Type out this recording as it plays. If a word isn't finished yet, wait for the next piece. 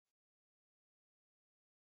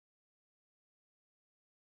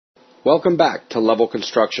Welcome back to Level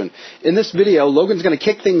Construction. In this video, Logan's going to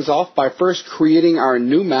kick things off by first creating our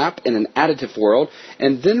new map in an additive world,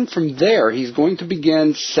 and then from there he's going to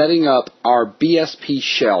begin setting up our BSP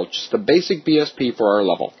shell, just a basic BSP for our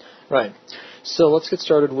level. Right. So let's get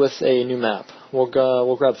started with a new map. We'll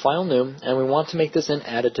grab File New, and we want to make this an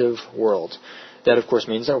additive world. That, of course,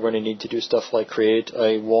 means that we're going to need to do stuff like create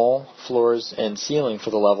a wall, floors, and ceiling for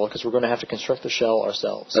the level, because we're going to have to construct the shell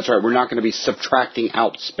ourselves. That's right. We're not going to be subtracting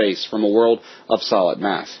out space from a world of solid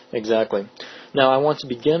mass. Exactly. Now, I want to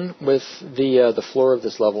begin with the floor of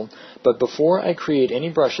this level, but before I create any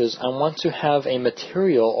brushes, I want to have a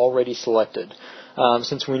material already selected.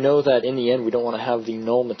 Since we know that in the end we don't want to have the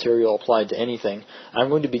null material applied to anything, I'm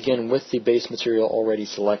going to begin with the base material already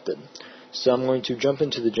selected. So I'm going to jump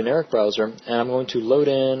into the generic browser, and I'm going to load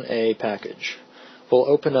in a package. We'll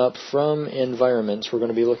open up from environments. We're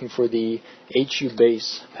going to be looking for the HU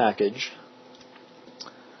base package.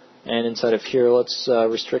 And inside of here, let's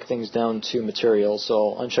restrict things down to material. So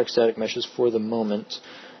I'll uncheck static meshes for the moment,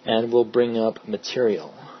 and we'll bring up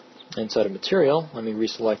material. Inside of material, let me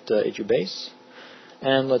reselect HU base.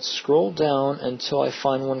 And let's scroll down until I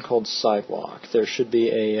find one called Sidewalk. There should be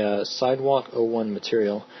a Sidewalk 01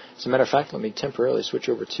 material. As a matter of fact, let me temporarily switch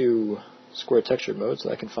over to Square Textured mode so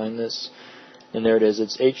that I can find this. And there it is.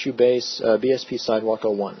 It's HU base BSP Sidewalk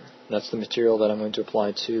 01. That's the material that I'm going to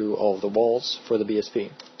apply to all of the walls for the BSP.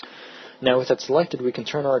 Now with that selected, we can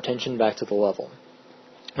turn our attention back to the level.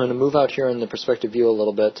 I'm going to move out here in the perspective view a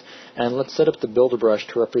little bit, and let's set up the builder brush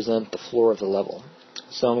to represent the floor of the level.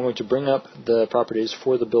 So I'm going to bring up the properties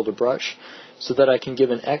for the builder brush so that I can give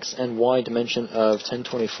an X and Y dimension of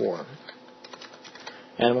 1024.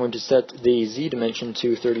 And I'm going to set the Z dimension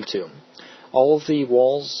to 32. All of the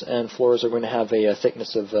walls and floors are going to have a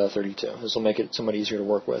thickness of 32. This will make it somewhat easier to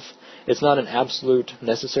work with. It's not an absolute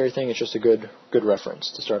necessary thing, it's just a good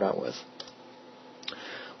reference to start out with.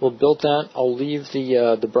 We'll build that. I'll leave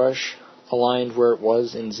the brush aligned where it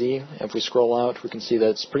was in Z. If we scroll out, we can see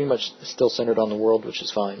that it's pretty much still centered on the world, which is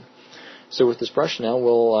fine. So with this brush now,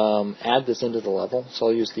 we'll add this into the level. So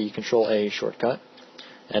I'll use the Control-A shortcut,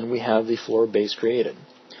 and we have the floor base created.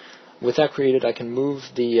 With that created, I can move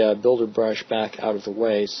the builder brush back out of the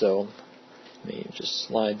way. So let me just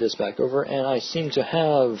slide this back over, and I seem to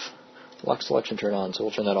have lock selection turned on, so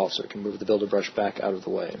we'll turn that off so we can move the builder brush back out of the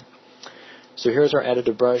way. So here's our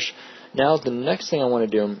additive brush. Now the next thing I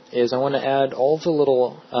want to do is I want to add all the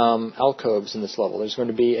little alcoves in this level. There's going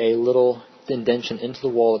to be a little indentation into the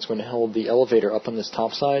wall that's going to hold the elevator up on this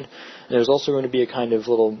top side. And there's also going to be a kind of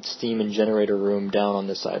little steam and generator room down on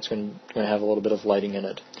this side. It's going to have a little bit of lighting in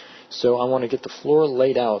it. So I want to get the floor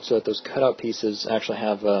laid out so that those cutout pieces actually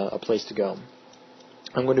have a place to go.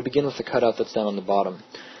 I'm going to begin with the cutout that's down on the bottom.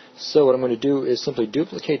 So what I'm going to do is simply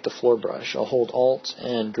duplicate the floor brush. I'll hold Alt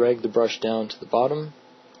and drag the brush down to the bottom.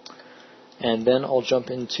 And then I'll jump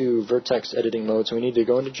into vertex editing mode. So we need to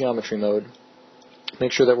go into geometry mode,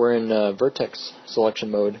 make sure that we're in vertex selection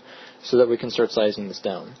mode so that we can start sizing this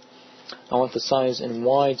down. I want the size in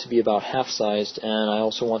Y to be about half sized, and I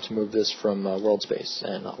also want to move this from world space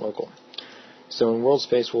and not local. So in world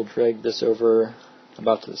space, we'll drag this over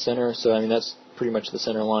about to the center. So I mean that's pretty much the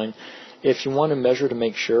center line. If you want to measure to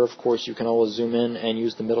make sure, of course, you can always zoom in and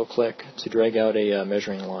use the middle click to drag out a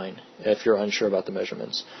measuring line if you're unsure about the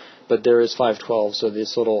measurements. But there is 512, so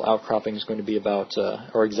this little outcropping is going to be about,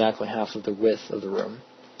 or exactly half of the width of the room.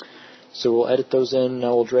 So we'll edit those in.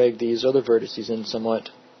 Now we'll drag these other vertices in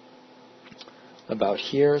somewhat about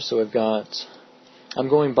here. So I've got, I'm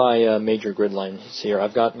going by major grid lines here.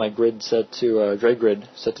 I've got my grid set to, drag grid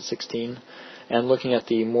set to 16. And looking at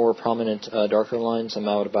the more prominent darker lines, I'm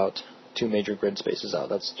out about 2 major grid spaces out.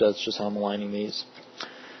 That's just how I'm aligning these.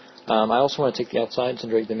 I also want to take the outsides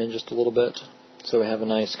and drag them in just a little bit so we have a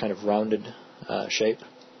nice kind of rounded shape.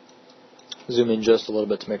 Zoom in just a little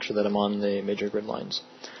bit to make sure that I'm on the major grid lines.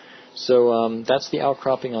 So that's the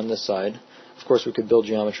outcropping on this side. Of course, we could build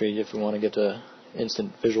geometry if we want to get an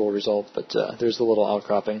instant visual result, but there's the little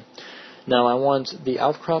outcropping. Now I want the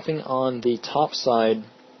outcropping on the top side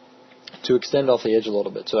to extend off the edge a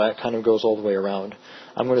little bit, so that kind of goes all the way around.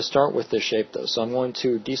 I'm going to start with this shape though, so I'm going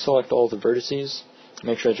to deselect all the vertices,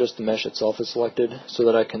 make sure just the mesh itself is selected so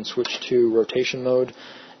that I can switch to rotation mode,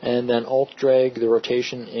 and then Alt drag the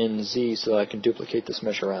rotation in Z so that I can duplicate this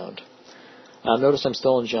mesh around. Notice I'm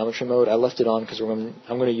still in geometry mode. I left it on because I'm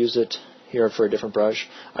going to use it here for a different brush.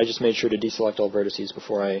 I just made sure to deselect all vertices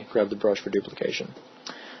before I grab the brush for duplication.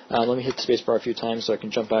 Let me hit the spacebar a few times so I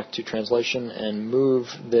can jump back to translation and move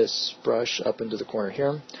this brush up into the corner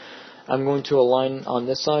here. I'm going to align on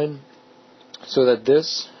this side so that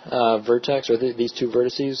this vertex, or these two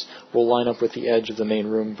vertices, will line up with the edge of the main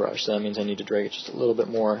room brush. So that means I need to drag it just a little bit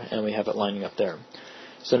more, and we have it lining up there.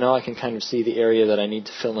 So now I can kind of see the area that I need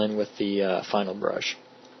to fill in with the final brush.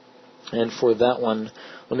 And for that one,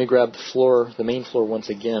 let me grab the floor, the main floor once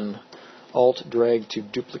again, Alt drag to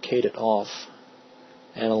duplicate it off,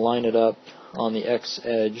 and align it up on the X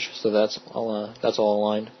edge, so that's all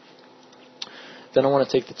aligned. Then I want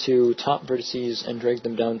to take the two top vertices and drag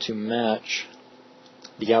them down to match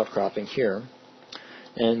the outcropping here.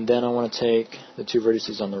 And then I want to take the two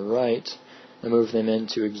vertices on the right and move them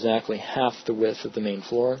into exactly half the width of the main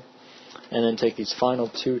floor. And then take these final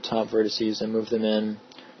two top vertices and move them in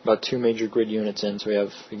about 2 major grid units in. So we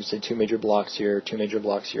have, you can say, 2 major blocks here, 2 major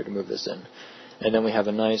blocks here to move this in. And then we have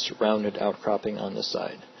a nice rounded outcropping on this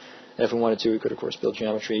side. And if we wanted to, we could of course build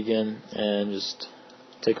geometry again and just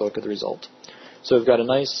take a look at the result. So we've got a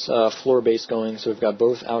nice floor base going, so we've got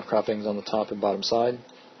both outcroppings on the top and bottom side.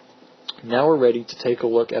 Now we're ready to take a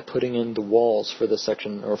look at putting in the walls for this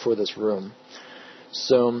section, or for this room.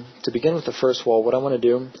 So to begin with the first wall, what I want to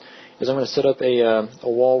do is I'm going to set up a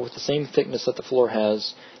wall with the same thickness that the floor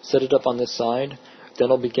has, set it up on this side, then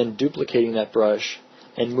I'll begin duplicating that brush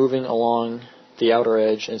and moving along the outer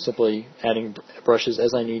edge and simply adding brushes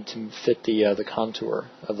as I need to fit the contour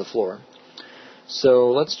of the floor. So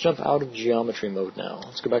let's jump out of geometry mode now.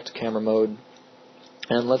 Let's go back to camera mode,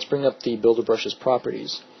 and let's bring up the Builder Brushes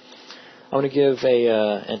properties. I'm going to give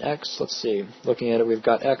an X, let's see, looking at it, we've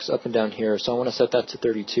got X up and down here, so I want to set that to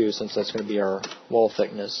 32 since that's going to be our wall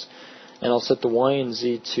thickness. And I'll set the Y and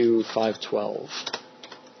Z to 512.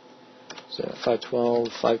 So 512,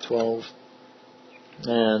 512,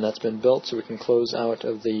 and that's been built, so we can close out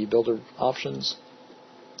of the Builder options.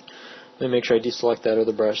 Let me make sure I deselect that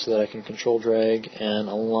other brush so that I can control drag and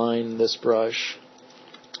align this brush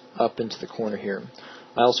up into the corner here.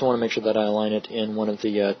 I also want to make sure that I align it in one of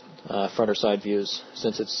the front or side views,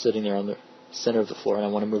 since it's sitting there on the center of the floor and I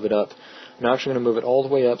want to move it up. I'm actually going to move it all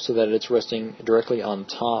the way up so that it's resting directly on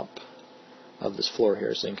top of this floor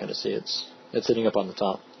here, so you can kind of see it's sitting up on the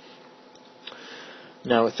top.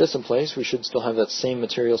 Now with this in place, we should still have that same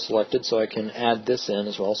material selected, so I can add this in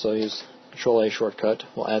as well. So I'll use Control A shortcut,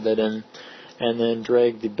 we'll add that in, and then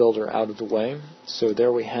drag the builder out of the way. So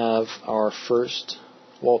there we have our first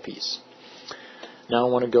wall piece. Now I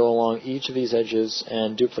want to go along each of these edges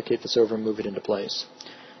and duplicate this over and move it into place.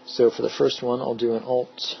 So for the first one, I'll do an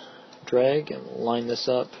Alt drag and line this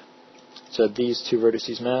up so that these two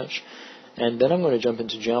vertices match. And then I'm going to jump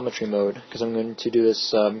into geometry mode because I'm going to do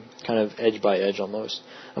this kind of edge by edge almost.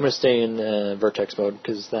 I'm going to stay in vertex mode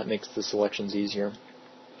because that makes the selections easier.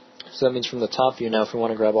 So that means from the top view now, if we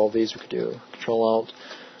want to grab all these, we could do Control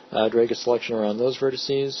Alt, drag a selection around those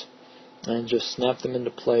vertices, and just snap them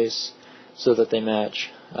into place so that they match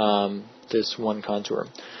this one contour.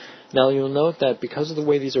 Now you'll note that because of the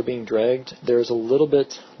way these are being dragged, there's a little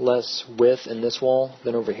bit less width in this wall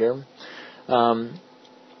than over here.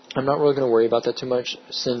 I'm not really going to worry about that too much,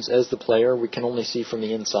 since as the player we can only see from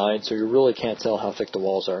the inside, so you really can't tell how thick the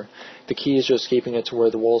walls are. The key is just keeping it to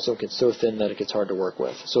where the walls don't get so thin that it gets hard to work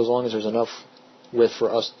with. So as long as there's enough width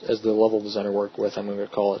for us as the level designer work with, I'm going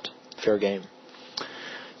to call it fair game.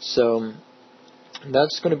 So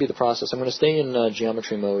that's going to be the process. I'm going to stay in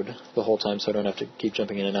geometry mode the whole time so I don't have to keep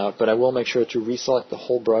jumping in and out, but I will make sure to reselect the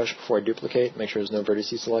whole brush before I duplicate, make sure there's no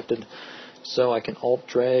vertices selected. So I can Alt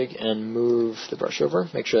drag and move the brush over,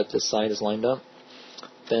 make sure that this side is lined up,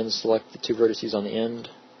 then select the two vertices on the end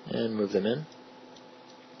and move them in.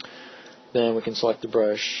 Then we can select the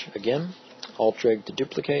brush again, Alt drag to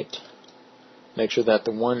duplicate, make sure that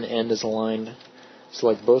the one end is aligned,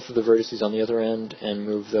 select both of the vertices on the other end and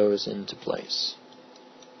move those into place.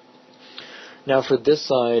 Now for this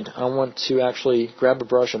side, I want to actually grab a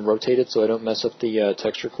brush and rotate it so I don't mess up the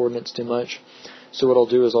texture coordinates too much. So what I'll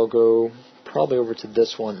do is I'll go probably over to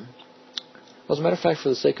this one. As a matter of fact, for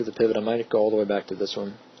the sake of the pivot, I might go all the way back to this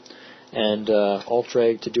one. And Alt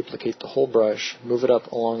drag to duplicate the whole brush, move it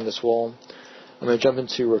up along this wall. I'm going to jump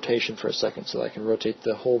into rotation for a second so that I can rotate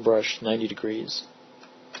the whole brush 90 degrees.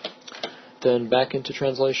 Then back into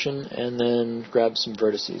translation and then grab some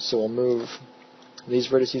vertices. So we'll move these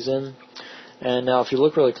vertices in. And now if you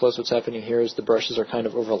look really close, what's happening here is the brushes are kind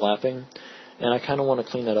of overlapping. And I kind of want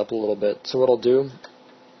to clean that up a little bit. So what I'll do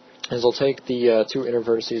is I'll take the two inner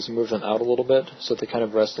vertices and move them out a little bit so that they kind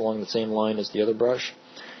of rest along the same line as the other brush.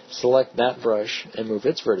 Select that brush and move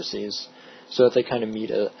its vertices so that they kind of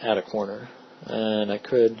meet at a corner. And I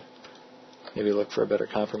could maybe look for a better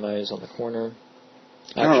compromise on the corner.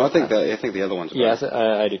 No, I think the other one's better.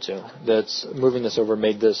 Yeah, I do too. That's moving this over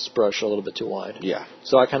made this brush a little bit too wide. Yeah.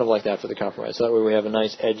 So I kind of like that for the compromise. So that way we have a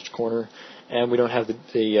nice edged corner, and we don't have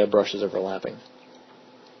the brushes overlapping.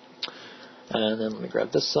 And then let me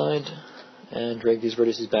grab this side and drag these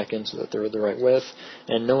vertices back in so that they're the right width.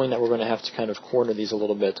 And knowing that we're going to have to kind of corner these a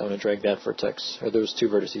little bit, I'm going to drag that vertex, or those two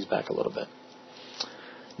vertices, back a little bit.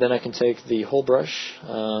 Then I can take the whole brush,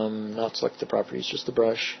 not select the properties, just the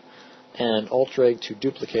brush, and Alt-drag to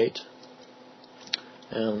duplicate.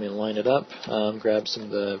 And let me line it up, grab some of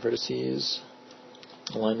the vertices,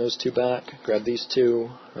 align those two back, grab these two,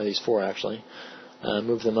 or these four actually,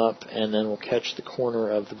 move them up, and then we'll catch the corner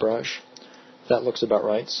of the brush. That looks about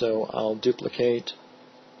right, so I'll duplicate.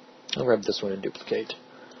 I'll grab this one and duplicate.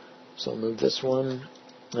 So I'll move this one,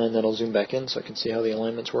 and then I'll zoom back in so I can see how the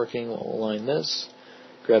alignment's working. We'll align this,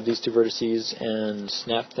 grab these two vertices and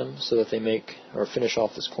snap them so that they make or finish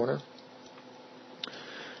off this corner.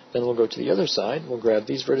 Then we'll go to the other side. We'll grab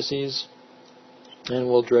these vertices and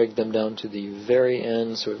we'll drag them down to the very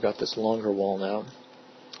end, so we've got this longer wall now.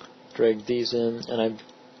 Drag these in, and I'm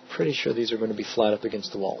pretty sure these are going to be flat up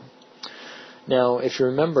against the wall. Now, if you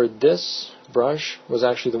remember, this brush was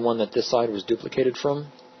actually the one that this side was duplicated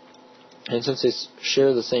from. And since they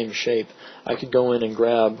share the same shape, I could go in and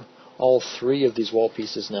grab all three of these wall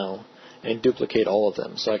pieces now and duplicate all of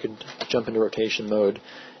them. So I could jump into rotation mode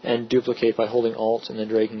and duplicate by holding Alt and then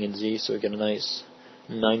dragging in Z, so we get a nice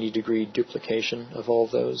 90-degree duplication of all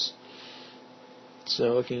of those.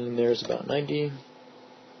 So looking there's about 90.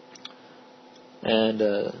 And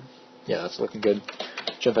yeah, that's looking good.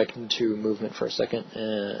 Jump back into movement for a second,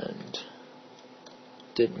 and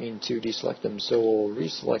didn't mean to deselect them, so we'll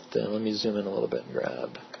reselect them. Let me zoom in a little bit and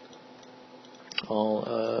grab all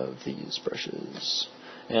of these brushes.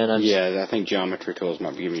 And I think geometry tools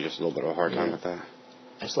might be giving you just a little bit of a hard time with that.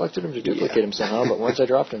 I selected them to duplicate them somehow, but once I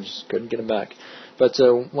dropped them, just couldn't get them back. But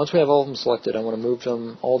once we have all of them selected, I want to move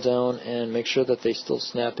them all down and make sure that they still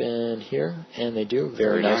snap in here, and they do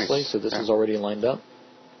very nicely. Nice. So this is already lined up.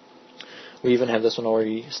 We even have this one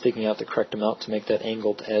already sticking out the correct amount to make that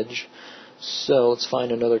angled edge. So let's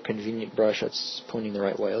find another convenient brush that's pointing the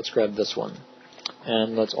right way. Let's grab this one.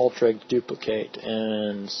 And let's Alt-drag duplicate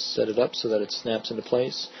and set it up so that it snaps into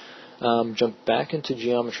place. Jump back into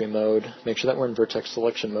geometry mode. Make sure that we're in vertex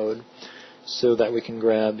selection mode so that we can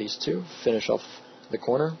grab these two, finish off the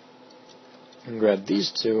corner, and grab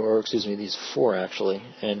these two, or excuse me, these four actually,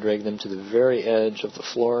 and drag them to the very edge of the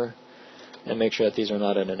floor. And make sure that these are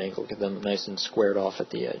not at an angle. Get them nice and squared off at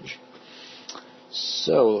the edge.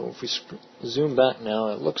 So if we zoom back now,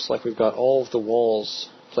 it looks like we've got all of the walls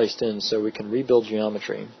placed in, so we can rebuild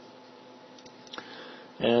geometry.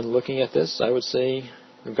 And looking at this, I would say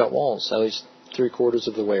we've got walls, at least 3/4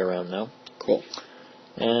 of the way around now. Cool.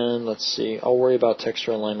 And let's see, I'll worry about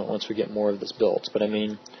texture alignment once we get more of this built. But I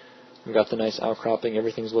mean, we've got the nice outcropping.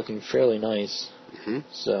 Everything's looking fairly nice.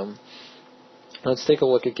 So let's take a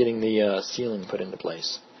look at getting the ceiling put into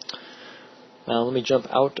place. Now let me jump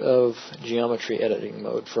out of geometry editing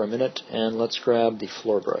mode for a minute, and let's grab the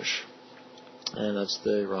floor brush. And that's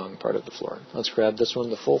the wrong part of the floor. Let's grab this one,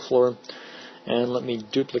 the full floor, and let me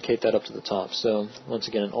duplicate that up to the top. So once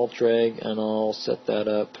again, an Alt-drag, and I'll set that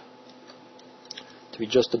up to be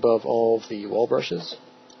just above all of the wall brushes.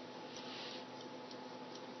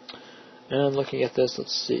 And looking at this,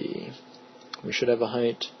 let's see. We should have a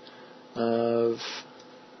height of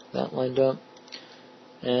that lined up.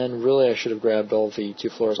 And really I should have grabbed all the two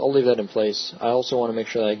floors. I'll leave that in place. I also want to make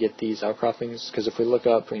sure that I get these outcroppings, because if we look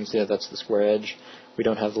up, we can see that that's the square edge. We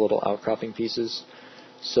don't have the little outcropping pieces.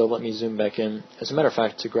 So let me zoom back in. As a matter of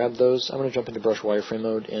fact, to grab those, I'm going to jump into brush wireframe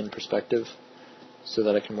mode in perspective so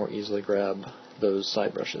that I can more easily grab those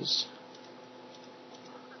side brushes.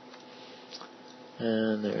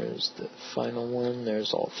 And there's the final one.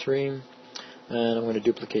 There's all three. And I'm going to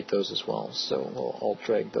duplicate those as well. So we'll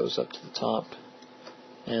Alt-drag those up to the top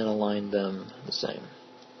and align them the same.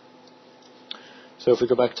 So if we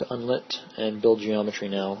go back to unlit and build geometry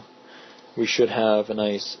now, we should have a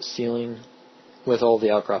nice ceiling with all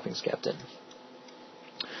the outcroppings kept in.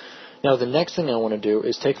 Now the next thing I want to do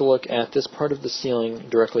is take a look at this part of the ceiling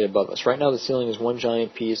directly above us. Right now the ceiling is one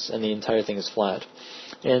giant piece and the entire thing is flat.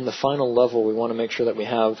 And the final level, we want to make sure that we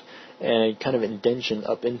have a kind of indentation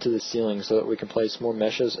up into the ceiling so that we can place more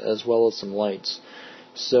meshes as well as some lights.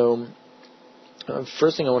 So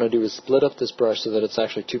first thing I want to do is split up this brush so that it's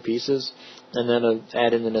actually two pieces, and then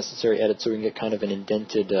add in the necessary edits so we can get kind of an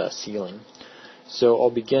indented ceiling. So I'll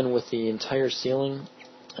begin with the entire ceiling,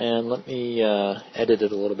 and let me edit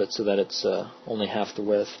it a little bit so that it's only half the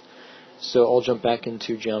width. So I'll jump back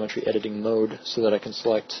into geometry editing mode so that I can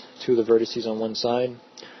select two of the vertices on one side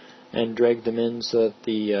and drag them in so that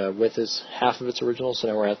the width is half of its original, so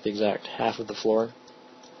now we're at the exact half of the floor.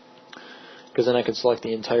 Because then I can select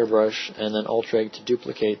the entire brush and then Alt-drag to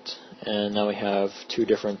duplicate, and now we have two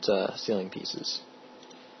different ceiling pieces.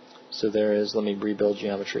 So there is, let me rebuild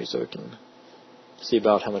geometry so we can see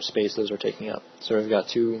about how much space those are taking up. So we've got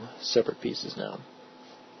two separate pieces now.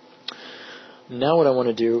 Now what I want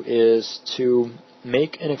to do is to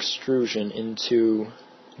make an extrusion into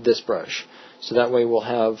this brush. So that way we'll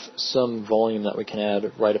have some volume that we can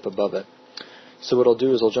add right up above it. So what I'll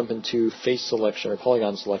do is I'll jump into face selection or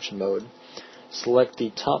polygon selection mode, select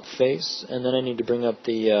the top face, and then I need to bring up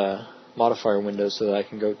the modifier window so that I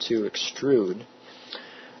can go to extrude.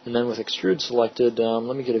 And then with extrude selected,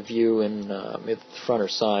 let me get a view in the front or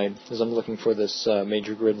side, as I'm looking for this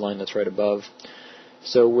major grid line that's right above.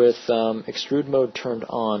 So with extrude mode turned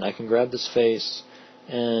on, I can grab this face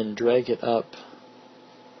and drag it up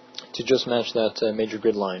to just match that major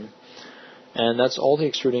grid line. And that's all the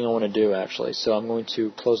extruding I want to do, actually. So I'm going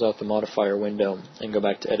to close out the modifier window and go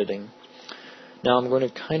back to editing. Now I'm going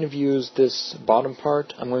to kind of use this bottom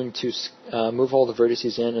part. I'm going to move all the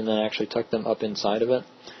vertices in and then actually tuck them up inside of it.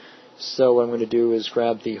 So what I'm going to do is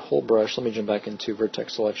grab the whole brush. Let me jump back into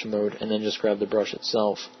vertex selection mode and then just grab the brush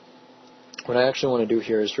itself. What I actually want to do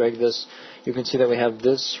here is drag this. You can see that we have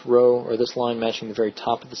this row or this line matching the very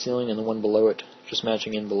top of the ceiling and the one below it just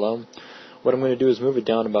matching in below. What I'm going to do is move it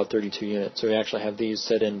down about 32 units, so we actually have these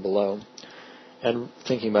set in below. And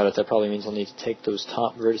thinking about it, that probably means I'll need to take those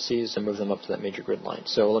top vertices and move them up to that major grid line.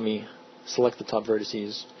 So let me select the top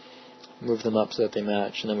vertices, move them up so that they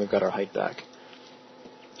match, and then we've got our height back.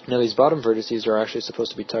 Now these bottom vertices are actually supposed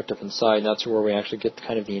to be tucked up inside, and that's where we actually get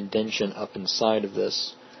kind of the indentation up inside of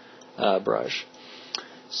this brush.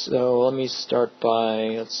 So let me start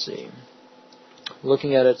by, let's see,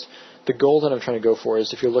 looking at it. The goal that I'm trying to go for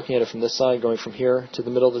is if you're looking at it from this side, going from here to the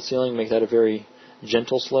middle of the ceiling, make that a very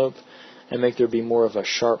gentle slope, and make there be more of a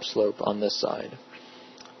sharp slope on this side.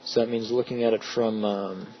 So that means looking at it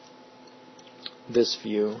from this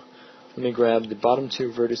view. Let me grab the bottom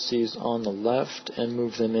two vertices on the left and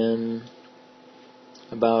move them in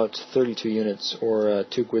about 32 units, or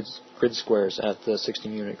 2 grid squares at the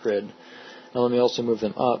 16 unit grid. Now let me also move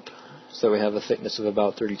them up so we have a thickness of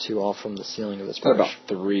about 32 off from the ceiling of this brush. About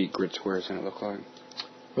 3 grid squares in it look like.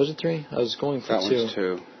 Was it 3? I was going for 2. That one's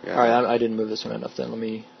 2. Yeah. Alright, I didn't move this one enough then. Let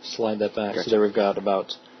me slide that back. Gotcha. So there we've got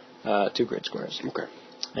about 2 grid squares. Okay.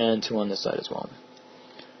 And 2 on this side as well.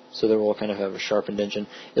 So there we'll kind of have a sharp indentation.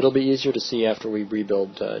 It'll be easier to see after we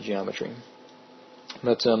rebuild geometry.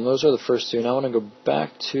 But those are the first 2. Now I want to go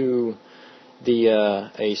back to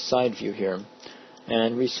the a side view here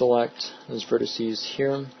and reselect those vertices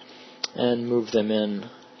here and move them in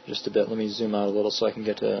just a bit. Let me zoom out a little so I can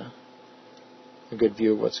get a good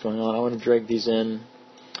view of what's going on. I want to drag these in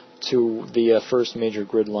to the first major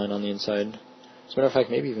grid line on the inside. As a matter of fact,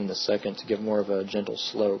 maybe even the second to give more of a gentle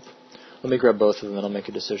slope. Let me grab both of them and I'll make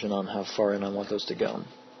a decision on how far in I want those to go.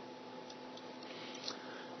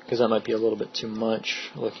 Because that might be a little bit too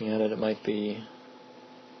much. Looking at it, it might be...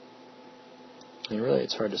 I mean, really,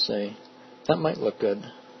 it's hard to say. That might look good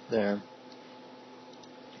there.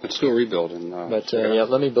 Let's do a rebuild. Yeah,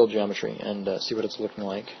 let me build geometry and see what it's looking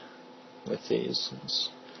like with these. Let's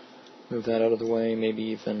move that out of the way. Maybe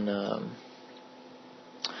even...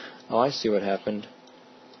 oh, I see what happened.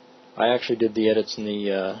 I actually did the edits in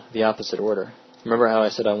the opposite order. Remember how I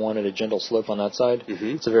said I wanted a gentle slope on that side?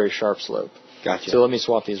 Mm-hmm. It's a very sharp slope. Gotcha. So let me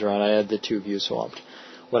swap these around. I had the 2 views swapped.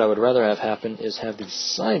 What I would rather have happen is have the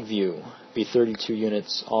side view be 32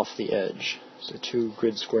 units off the edge. So 2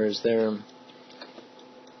 grid squares there.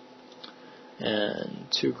 And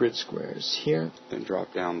 2 grid squares here. Then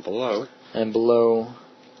drop down below. And below,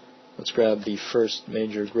 let's grab the first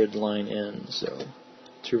major grid line in. So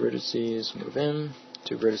 2 vertices, move in.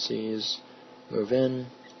 2 vertices, move in.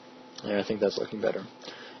 There, I think that's looking better.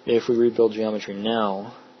 If we rebuild geometry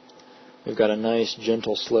now, we've got a nice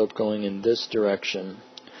gentle slope going in this direction,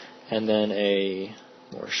 and then a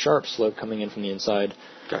more sharp slope coming in from the inside.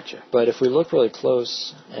 Gotcha. But if we look really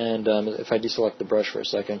close, and if I deselect the brush for a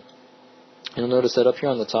second, you'll notice that up here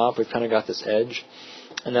on the top we've kind of got this edge,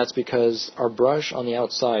 and that's because our brush on the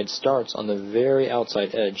outside starts on the very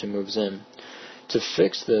outside edge and moves in. To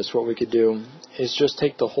fix this, what we could do is just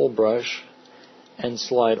take the whole brush and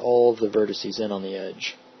slide all of the vertices in on the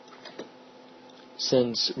edge.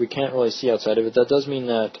 Since we can't really see outside of it, that does mean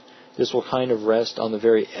that this will kind of rest on the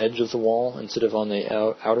very edge of the wall instead of on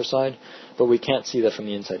the outer side, but we can't see that from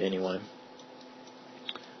the inside anyway.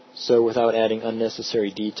 So without adding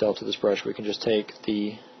unnecessary detail to this brush, we can just take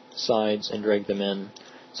the sides and drag them in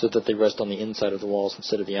so that they rest on the inside of the walls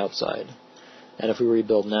instead of the outside. And if we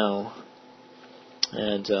rebuild now,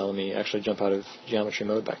 and let me actually jump out of geometry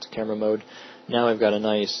mode back to camera mode, now I've got a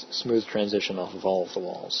nice smooth transition off of all of the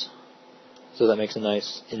walls. So that makes a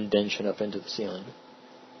nice indentation up into the ceiling.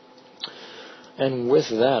 And with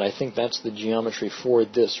that, I think that's the geometry for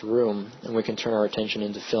this room, and we can turn our attention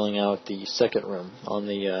into filling out the second room on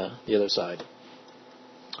the other side.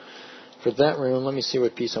 For that room, let me see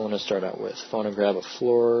what piece I want to start out with. If I want to grab a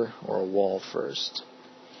floor or a wall first.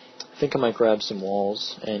 I think I might grab some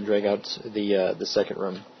walls and drag out the second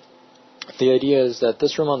room. The idea is that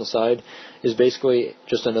this room on the side is basically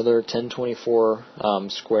just another 1024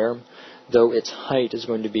 square, though its height is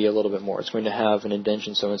going to be a little bit more. It's going to have an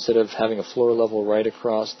indentation, so instead of having a floor level right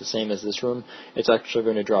across the same as this room, it's actually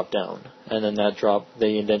going to drop down, and then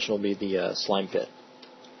the indentation will be the slime pit.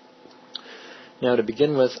 Now to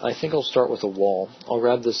begin with, I think I'll start with a wall. I'll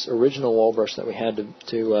grab this original wall brush that we had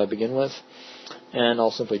to begin with, and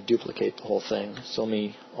I'll simply duplicate the whole thing. So let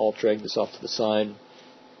me alt drag this off to the side.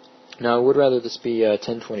 Now I would rather this be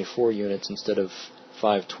 1024 units instead of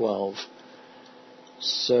 512.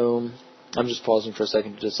 So I'm just pausing for a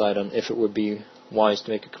second to decide on if it would be wise to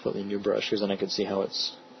make a completely new brush, because then I could see how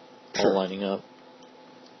it's all lining up.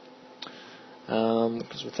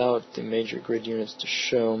 Because without the major grid units to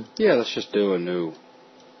show... Yeah, let's just do a new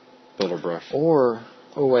builder brush. Or,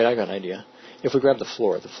 oh wait, I got an idea. If we grab the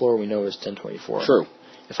floor we know is 1024. True.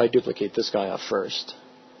 If I duplicate this guy off first,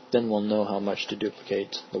 then we'll know how much to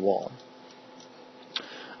duplicate the wall.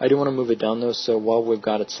 I do want to move it down though, so while we've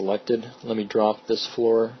got it selected, let me drop this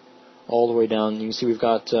floor all the way down. You can see we've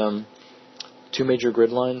got two major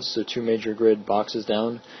grid lines, so two major grid boxes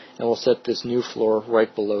down, and we'll set this new floor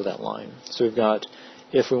right below that line. So we've got,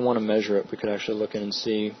 if we want to measure it, we could actually look in and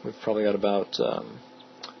see we've probably got about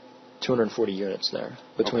 240 units there,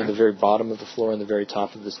 between the very bottom of the floor and the very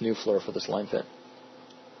top of this new floor for this line pit.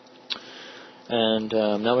 And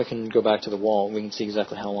now we can go back to the wall. We can see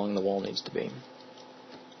exactly how long the wall needs to be.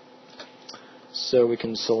 So we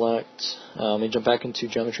can select, let me jump back into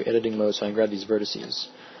geometry editing mode so I can grab these vertices,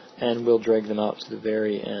 and we'll drag them out to the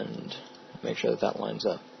very end, make sure that that lines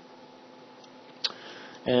up.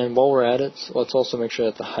 And while we're at it, let's also make sure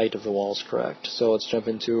that the height of the wall is correct. So let's jump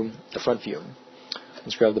into the front view.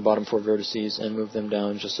 Let's grab the bottom four vertices and move them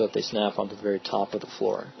down just so that they snap onto the very top of the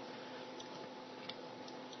floor.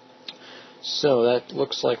 So that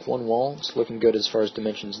looks like one wall. It's looking good as far as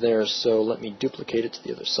dimensions there, so let me duplicate it to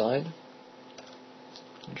the other side.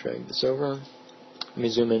 Drag this over. Let me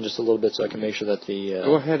zoom in just a little bit so I can make sure that the...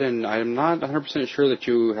 Go ahead, and I'm not 100% sure that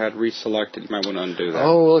you had reselected. You might want to undo that.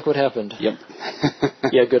 Oh, look what happened. Yep.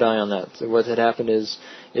 Yeah, good eye on that. So what had happened is,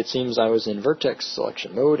 it seems I was in vertex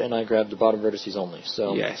selection mode, and I grabbed the bottom vertices only.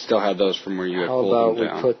 So yeah, I still had those from where you had pulled them down.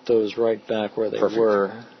 How about we put those right back where they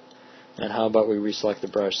were, and how about we reselect the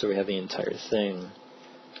brush so we have the entire thing.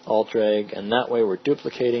 Alt drag, and that way we're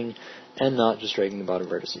duplicating and not just dragging the bottom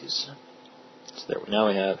vertices. So there, now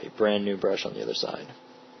we have a brand new brush on the other side.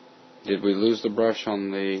 Did we lose the brush on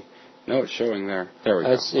the... No, it's showing there. There we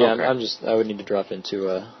go. Yeah, okay. I would need to drop into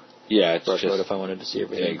it's brush just, mode if I wanted to see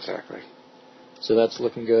everything. Yeah, exactly. So that's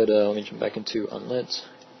looking good. Let me jump back into unlit,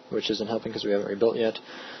 which isn't helping because we haven't rebuilt yet.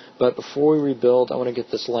 But before we rebuild, I want to get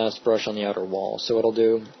this last brush on the outer wall. So what I'll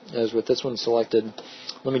do is, with this one selected,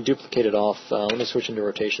 let me duplicate it off. Let me switch into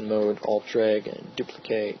rotation mode, Alt drag, and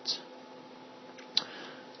duplicate.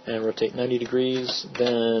 And rotate 90 degrees,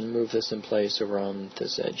 then move this in place over on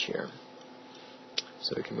this edge here.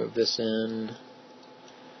 So we can move this in.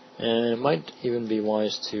 And it might even be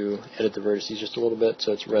wise to edit the vertices just a little bit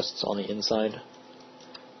so it rests on the inside,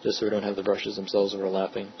 just so we don't have the brushes themselves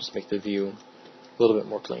overlapping. Just make the view a little bit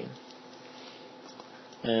more clean.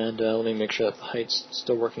 And let me make sure that the height's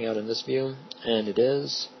still working out in this view, and it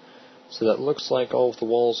is. So that looks like all of the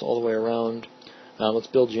walls all the way around. Let's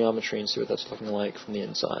build geometry and see what that's looking like from the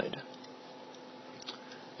inside.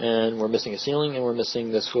 And we're missing a ceiling, and we're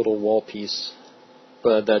missing this little wall piece,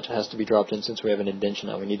 but that has to be dropped in since we have an indentation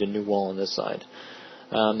now. We need a new wall on this side.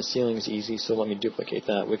 The ceiling is easy, so let me duplicate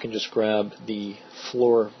that. We can just grab the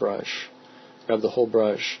floor brush, grab the whole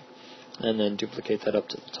brush, and then duplicate that up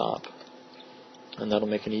to the top. And that'll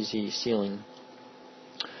make an easy ceiling.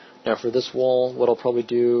 Now for this wall, what I'll probably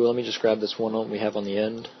do, let me just grab this one we have on the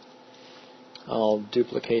end. I'll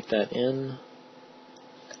duplicate that in,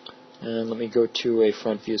 and let me go to a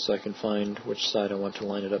front view so I can find which side I want to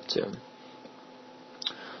line it up to.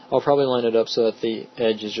 I'll probably line it up so that the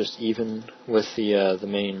edge is just even with the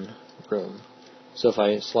main room. So if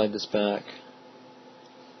I slide this back,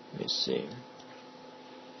 let me see,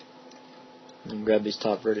 and grab these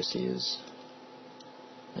top vertices,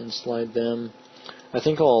 and slide them. I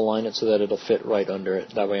think I'll align it so that it'll fit right under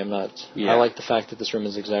it. That way I'm not... Yeah. I like the fact that this room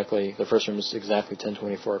is exactly... The first room is exactly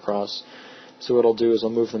 1024 across. So what I'll do is I'll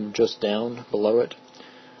move them just down below it.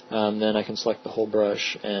 Then I can select the whole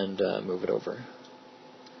brush and move it over.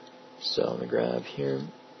 So I'm going to grab here,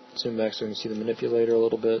 zoom back so we can see the manipulator a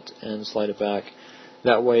little bit, and slide it back.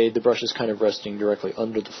 That way the brush is kind of resting directly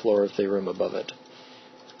under the floor of the room above it.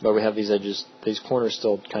 But we have these edges, these corners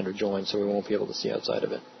still kind of joined, so we won't be able to see outside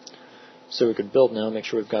of it. So we could build now, make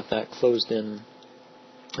sure we've got that closed in,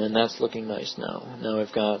 and that's looking nice now. Now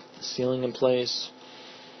we've got the ceiling in place,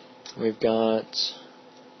 we've got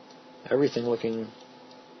everything looking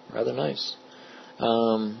rather nice.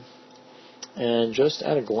 And just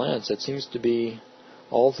at a glance, it seems to be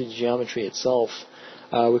all the geometry itself.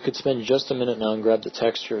 We could spend just a minute now and grab the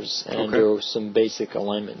textures and do some basic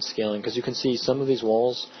alignment and scaling, because you can see some of these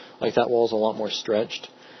walls, like that wall is a lot more stretched,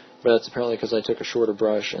 but that's apparently because I took a shorter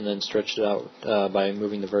brush and then stretched it out by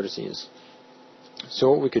moving the vertices.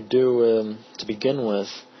 So what we could do to begin with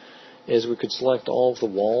is we could select all of the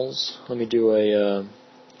walls. Let me do a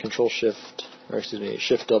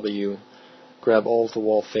Shift W, grab all of the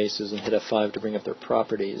wall faces and hit F5 to bring up their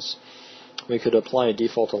properties. We could apply a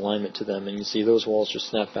default alignment to them, and you see those walls just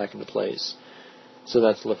snap back into place. So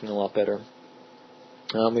that's looking a lot better.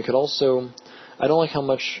 We could also, I don't like how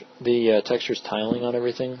much the texture's tiling on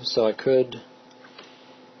everything, so I could,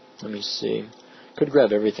 let me see, could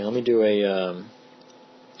grab everything. Let me do a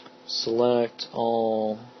select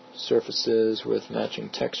all surfaces with matching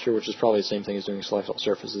texture, which is probably the same thing as doing select all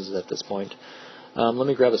surfaces at this point. Let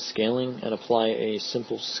me grab a scaling and apply a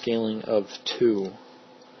simple scaling of 2,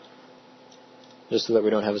 just so that we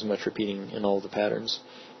don't have as much repeating in all of the patterns.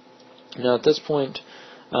 Now at this point,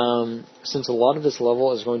 since a lot of this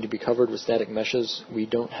level is going to be covered with static meshes, we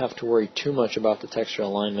don't have to worry too much about the texture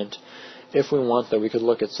alignment. If we want, though, we could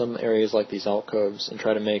look at some areas like these alcoves and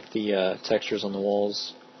try to make the textures on the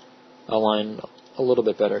walls align a little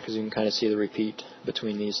bit better, because you can kind of see the repeat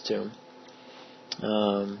between these two.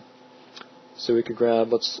 So we could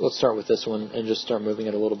grab, let's start with this one and just start moving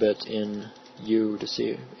it a little bit in U to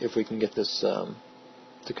see if we can get this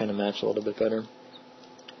to kind of match a little bit better.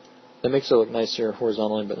 That makes it look nicer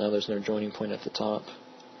horizontally, but now there's no joining point at the top.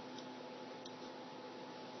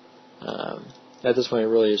 At this point, it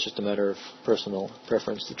really is just a matter of personal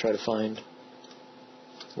preference to try to find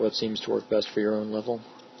what seems to work best for your own level.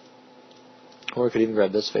 Or we could even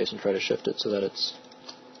grab this face and try to shift it so that it's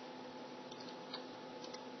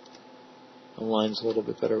aligns a little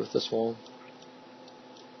bit better with this wall.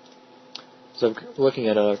 So I'm looking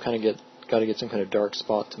at it, I've kind of got to get some kind of dark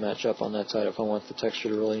spot to match up on that side if I want the texture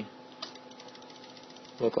to really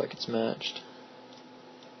look like it's matched.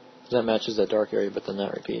 That matches that dark area, but then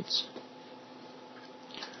that repeats.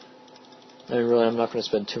 And really, I'm not going to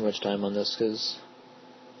spend too much time on this, because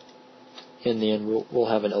in the end we'll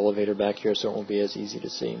have an elevator back here, so it won't be as easy to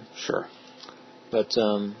see. Sure. But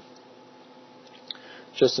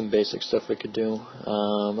just some basic stuff we could do.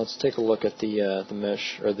 Let's take a look at the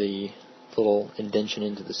mesh, or the little indentation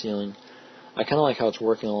into the ceiling. I kind of like how it's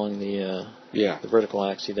working along the vertical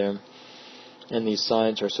axis there. And these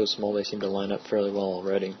sides are so small they seem to line up fairly well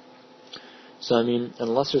already. So I mean,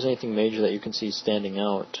 unless there's anything major that you can see standing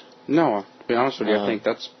out. No, to be honest with you, I think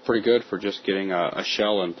that's pretty good for just getting a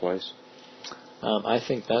shell in place. I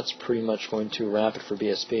think that's pretty much going to wrap it for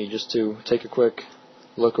BSP. Just to take a quick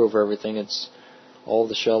look over everything, all of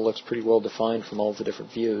the shell looks pretty well defined from all of the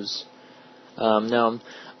different views. Now,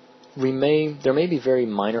 there may be very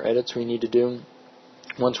minor edits we need to do.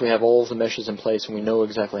 Once we have all of the meshes in place and we know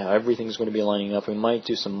exactly how everything's going to be lining up, we might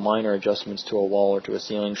do some minor adjustments to a wall or to a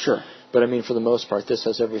ceiling. Sure. But I mean, for the most part, this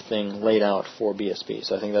has everything laid out for BSP,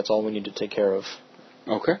 so I think that's all we need to take care of.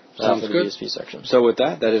 Okay, sounds for the good. BSP section. So with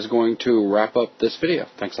that is going to wrap up this video.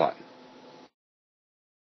 Thanks a lot.